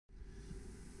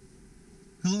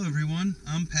Hello everyone,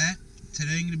 I'm Pat.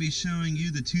 Today I'm going to be showing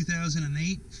you the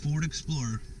 2008 Ford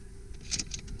Explorer.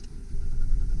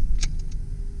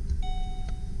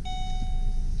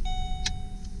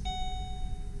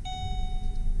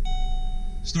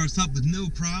 Starts up with no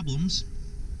problems.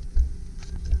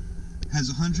 Has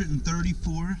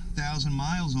 134,000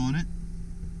 miles on it.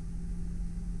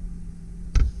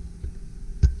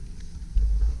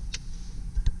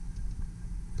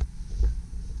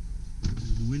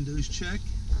 The windows check.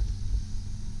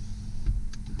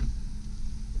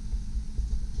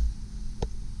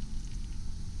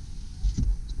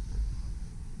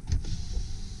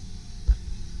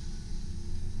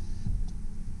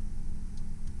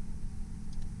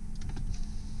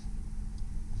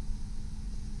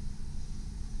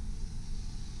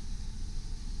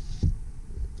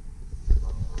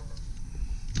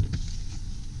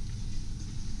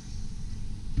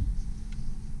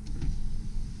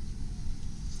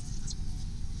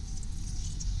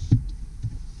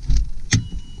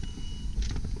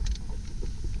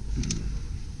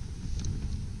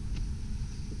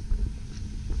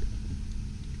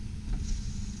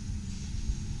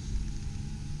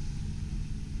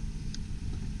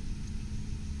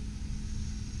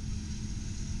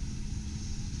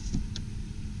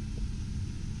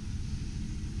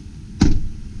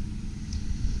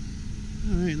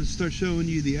 Alright, let's start showing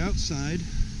you the outside.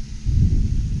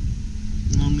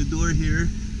 Along the door here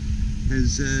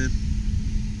is a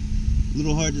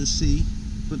little hard to see,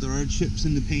 but there are chips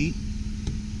in the paint.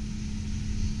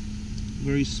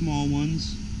 Very small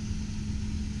ones.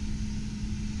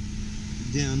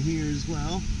 Down here as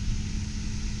well.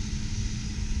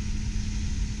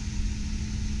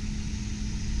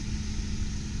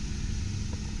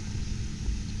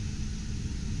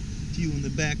 A few on the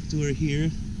back door here.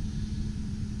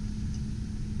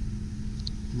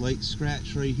 Light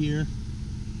scratch right here.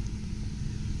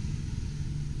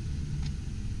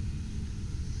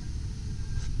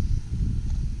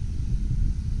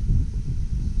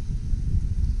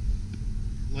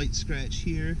 Light scratch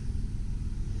here.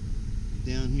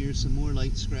 Down here some more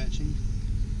light scratching.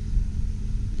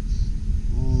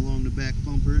 All along the back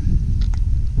bumper.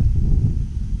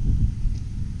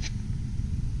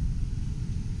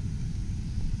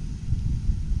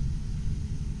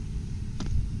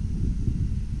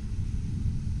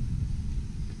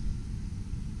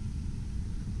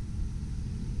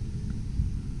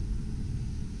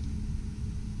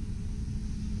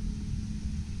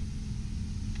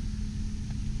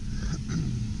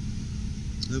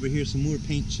 Over here some more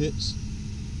paint chips.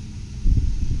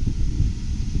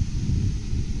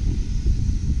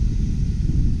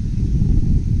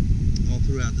 All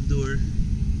throughout the door.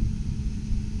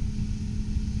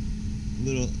 A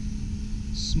little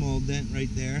small dent right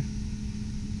there.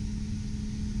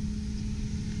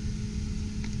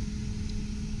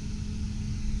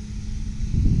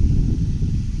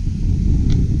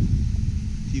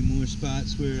 A few more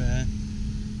spots where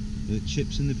the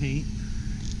chips in the paint.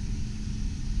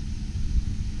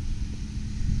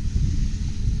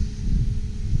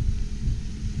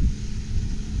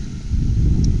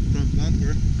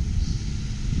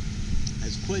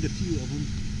 Has quite a few of them.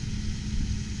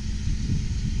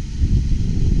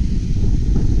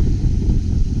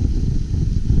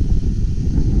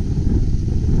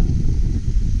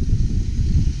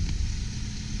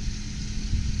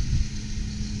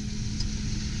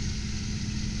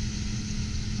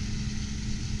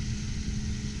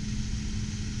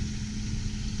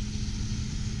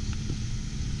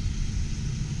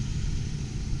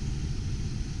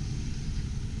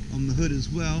 On the hood as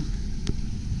well.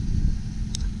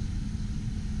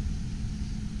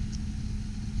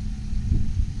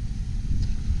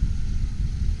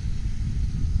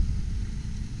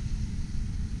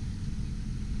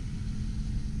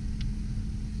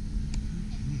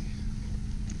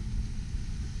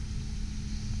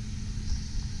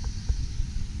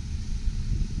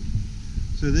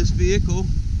 So this vehicle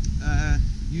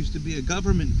used to be a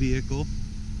government vehicle.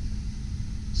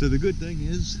 So the good thing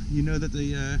is, you know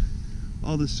that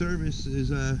all the service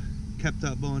is kept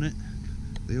up on it.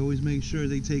 They always make sure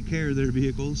they take care of their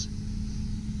vehicles.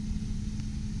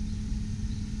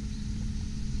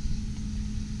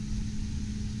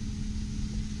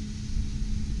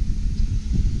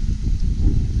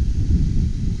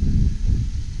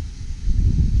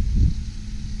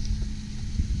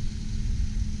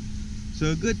 So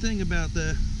a good thing about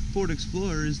the Ford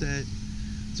Explorer is that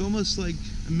it's almost like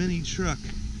a mini truck.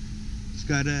 It's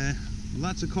got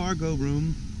lots of cargo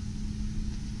room,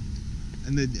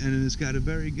 and it's got a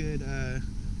very good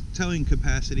towing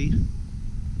capacity.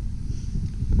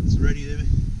 It's ready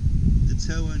to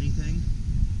tow anything.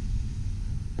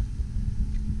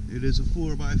 It is a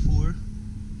 4x4.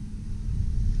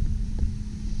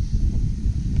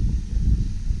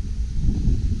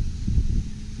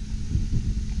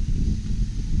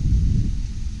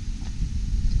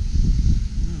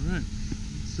 Alright,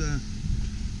 let's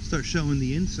start showing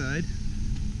the inside.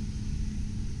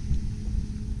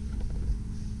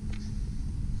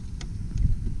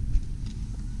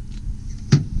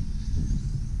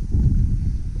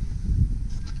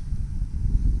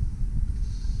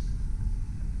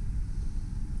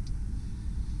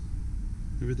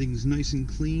 Everything's nice and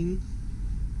clean.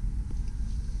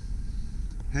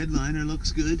 Headliner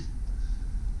looks good.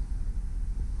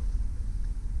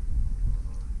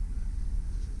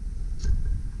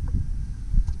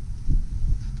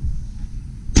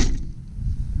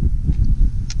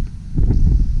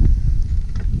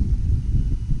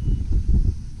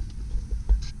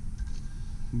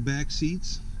 Back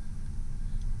seats,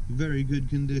 very good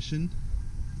condition.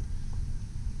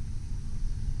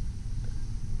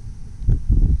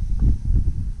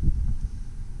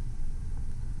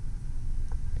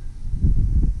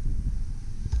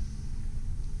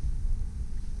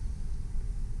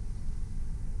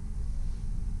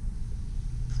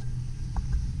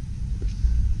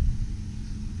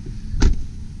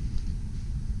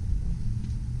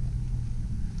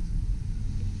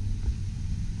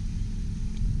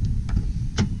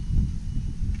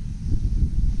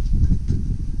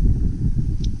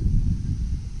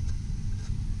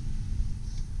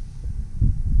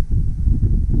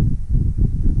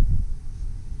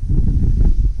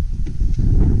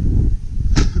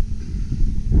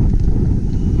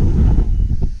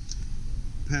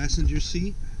 Passenger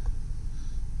seat,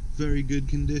 very good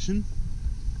condition.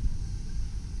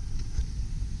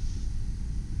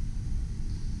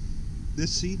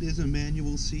 This seat is a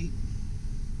manual seat.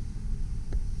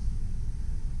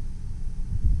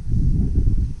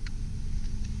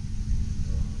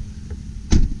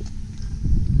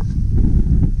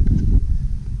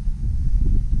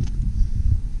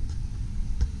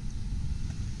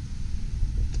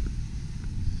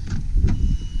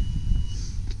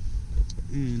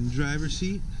 And driver's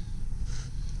seat,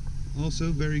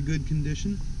 also very good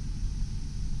condition.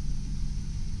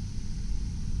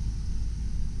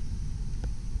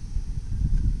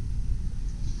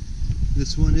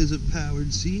 This one is a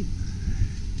powered seat.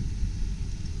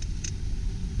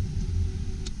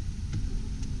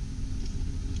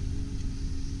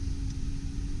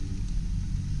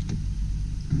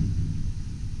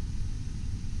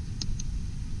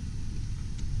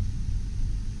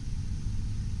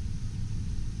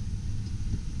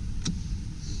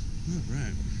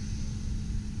 Alright,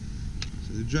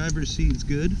 so the driver's seat's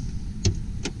good.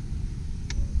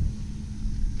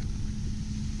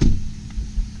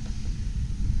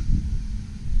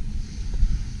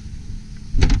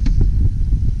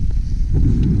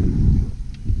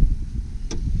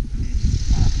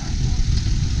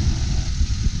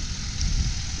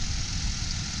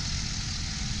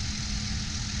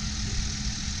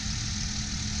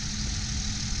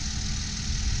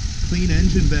 Clean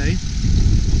engine bay.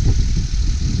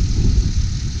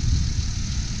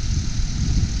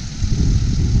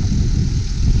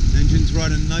 Engine's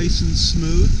running nice and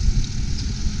smooth.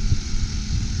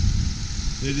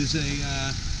 It is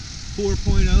a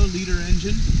 4.0 liter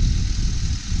engine.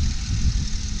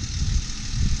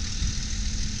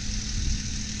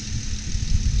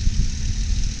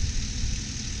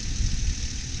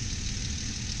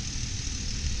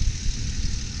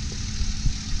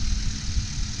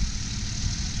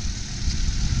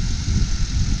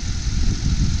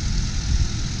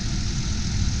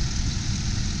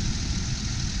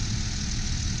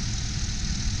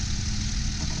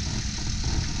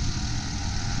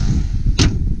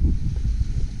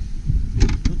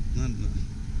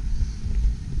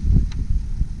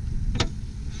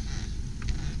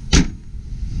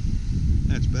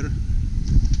 That's better.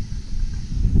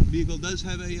 Vehicle does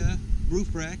have a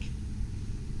roof rack.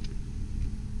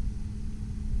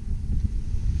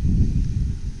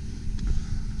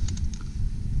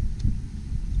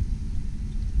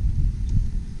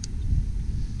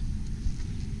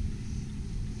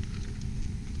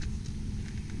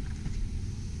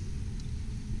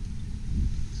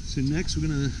 So next we're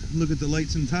going to look at the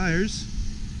lights and tires.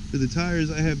 For the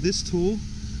tires I have this tool,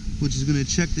 which is going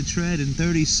to check the tread in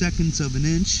 30/2 of an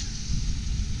inch.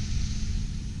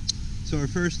 So our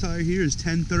first tire here is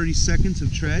 10/32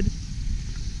 of tread.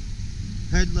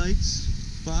 Headlights,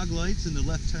 fog lights, and the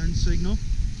left turn signal.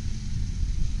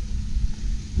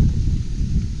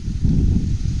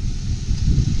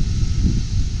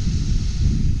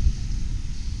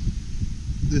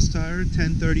 This tire,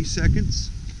 10/32.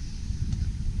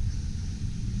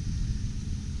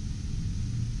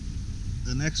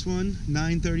 The next one,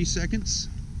 9:30 seconds.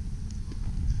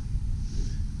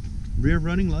 Rear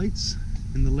running lights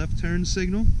and the left turn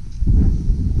signal.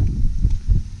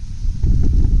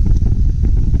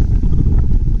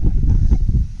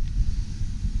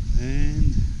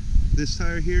 And this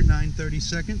tire here, 9:30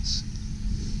 seconds.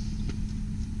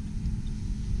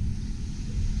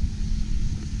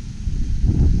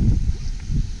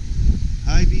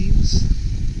 High beams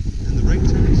and the right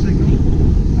turn signal.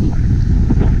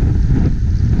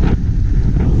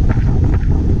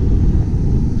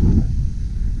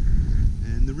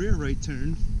 And the rear right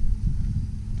turn.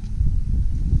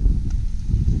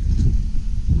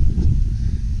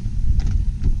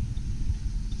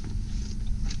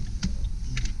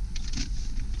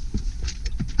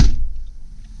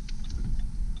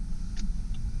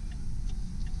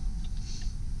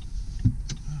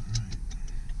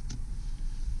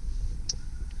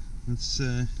 Let's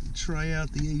try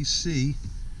out the AC.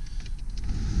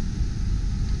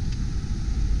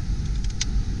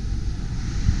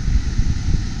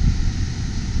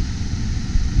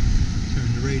 Turn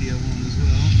the radio on as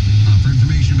well. For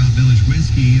information about Village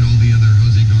Whiskey and all the other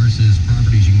Jose Garces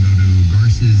properties, you can go to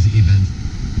Garces Events.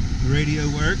 The radio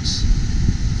works.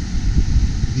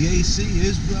 The AC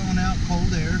is blowing out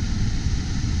cold air.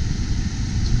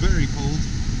 It's very cold.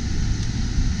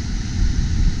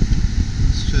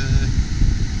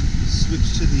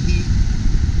 Switch to the heat.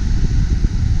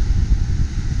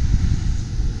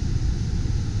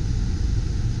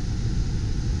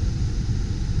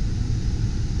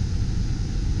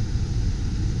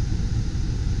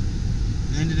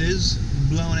 And it is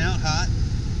blowing out hot.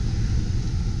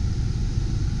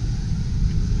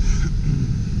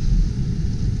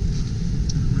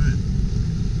 Alright.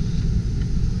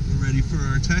 We're ready for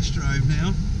our test drive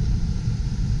now.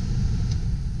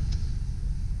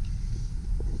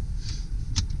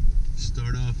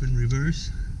 Start off in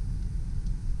reverse.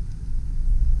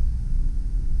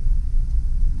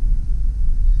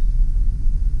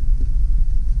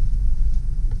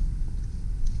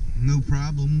 No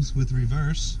problems with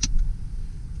reverse.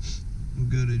 We'll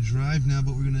go to drive now,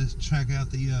 but we're going to check out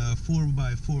the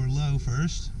 4x4 low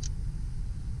first.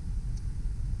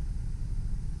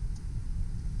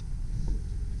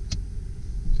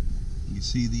 You can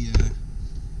see the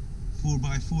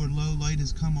 4x4 low light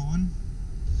has come on.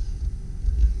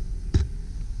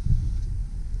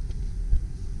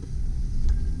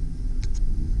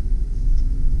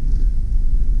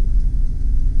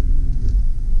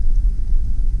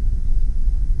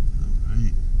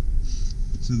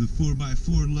 So the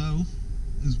 4x4 low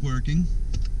is working.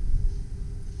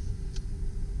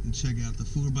 And check out the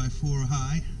 4x4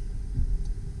 high.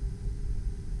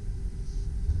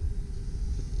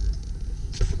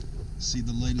 See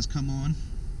the light has come on.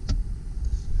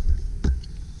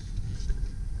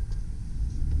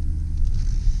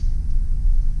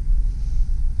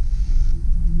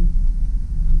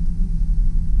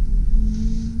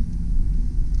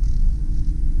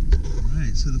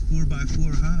 Alright, so the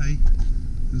 4x4 high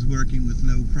is working with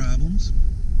no problems.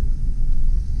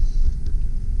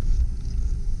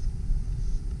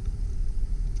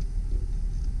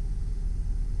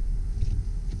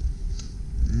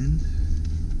 And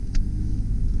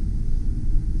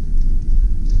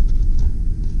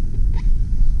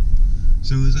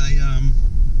so as I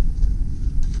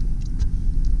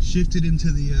shifted into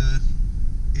the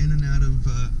in and out of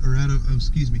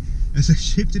as I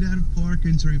shifted out of park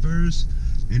into reverse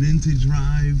and into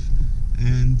drive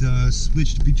and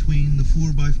switched between the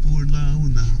 4x4 low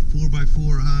and the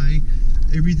 4x4 high,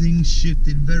 everything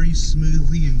shifted very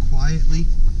smoothly and quietly.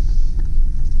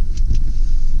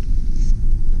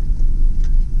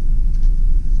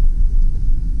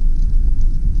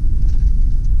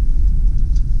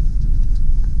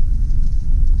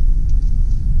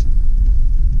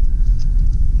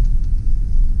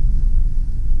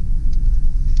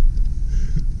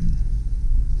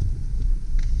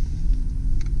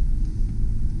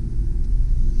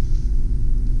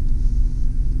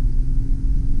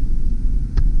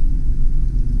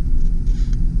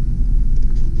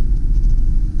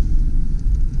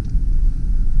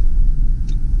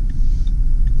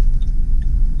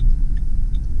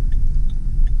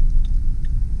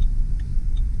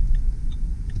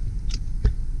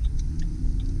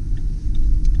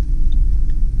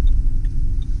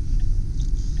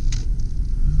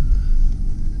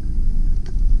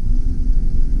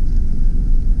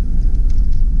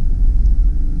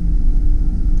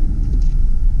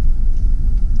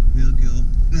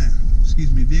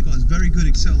 Vehicle has very good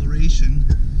acceleration.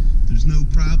 There's no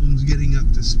problems getting up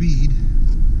to speed.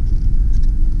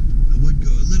 I would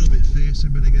go a little bit faster,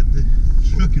 but I got the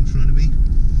truck in front of me.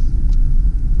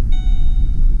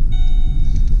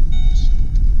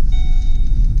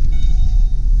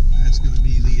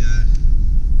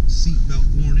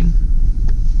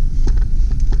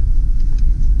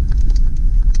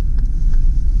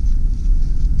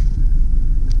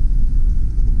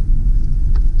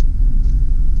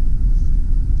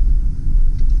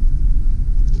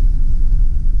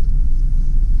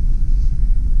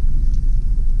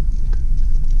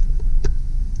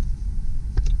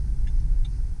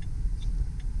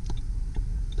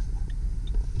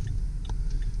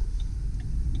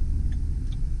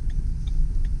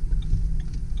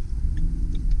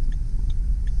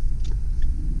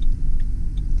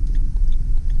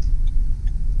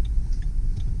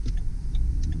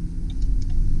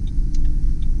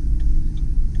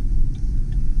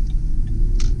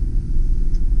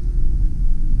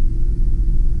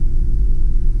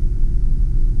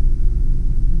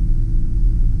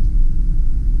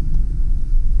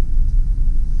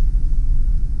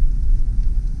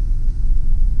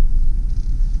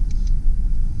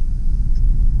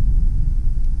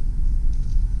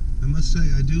 must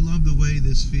say, I do love the way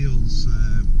this feels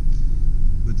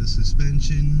with the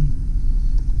suspension,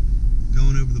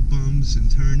 going over the bumps and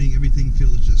turning. Everything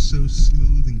feels just so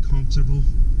smooth and comfortable.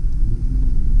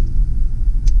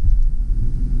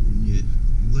 And you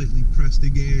lightly press the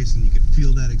gas and you can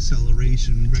feel that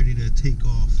acceleration ready to take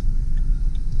off.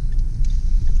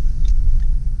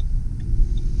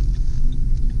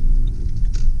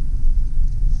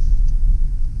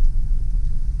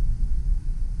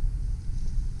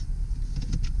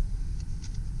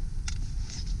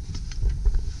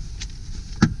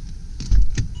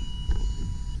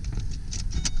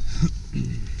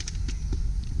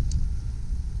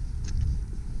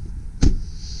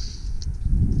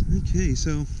 Okay,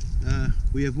 so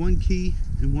we have one key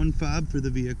and one fob for the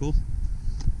vehicle.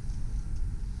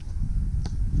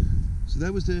 So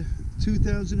that was the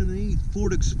 2008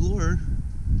 Ford Explorer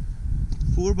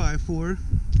 4x4.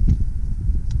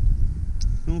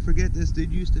 Don't forget, this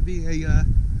did used to be a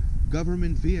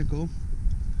government vehicle,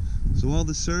 so all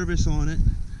the service on it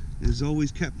is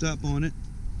always kept up on it.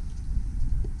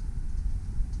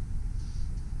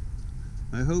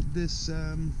 I hope this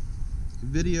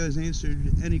video has answered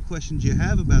any questions you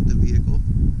have about the vehicle.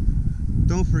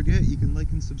 Don't forget, you can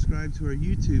like and subscribe to our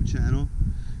YouTube channel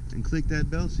and click that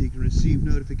bell so you can receive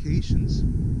notifications.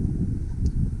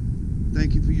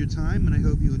 Thank you for your time, and I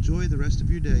hope you enjoy the rest of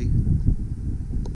your day.